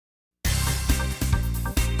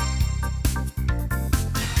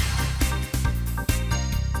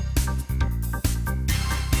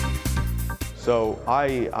So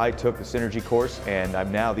I took the Synergy course, and I'm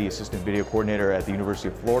now the assistant video coordinator at the University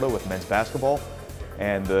of Florida with men's basketball.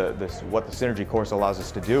 And what the Synergy course allows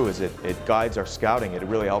us to do is it guides our scouting. It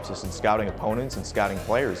really helps us in scouting opponents and scouting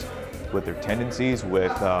players with their tendencies,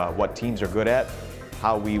 with what teams are good at,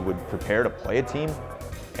 how we would prepare to play a team.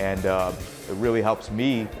 And it really helps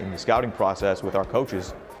me in the scouting process with our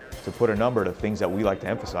coaches to put a number to things that we like to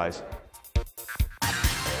emphasize.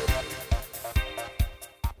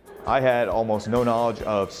 I had almost no knowledge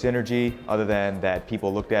of Synergy other than that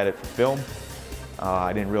people looked at it for film.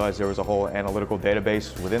 I didn't realize there was a whole analytical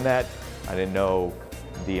database within that. I didn't know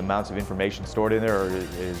the amounts of information stored in there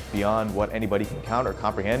is beyond what anybody can count or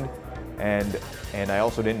comprehend. And I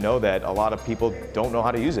also didn't know that a lot of people don't know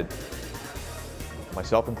how to use it,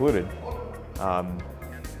 myself included.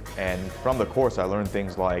 And from the course I learned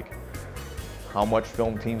things like how much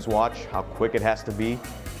film teams watch, how quick it has to be,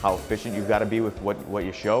 how efficient you've got to be with what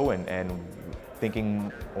you show, and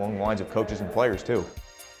thinking along the lines of coaches and players too.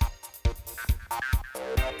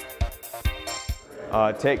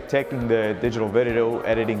 Taking the digital video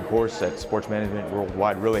editing course at Sports Management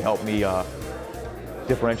Worldwide really helped me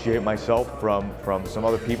differentiate myself from some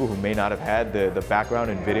other people who may not have had the background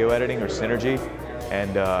in video editing or Synergy.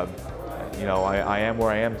 And you know, I am where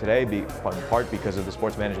I am today in part because of the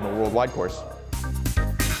Sports Management Worldwide course.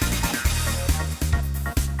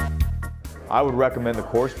 I would recommend the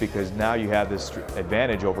course because now you have this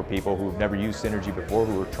advantage over people who've never used Synergy before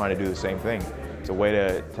who are trying to do the same thing. It's a way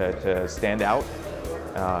to stand out,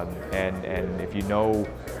 and if you know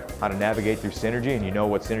how to navigate through Synergy and you know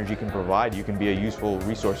what Synergy can provide, you can be a useful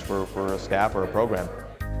resource for a staff or a program.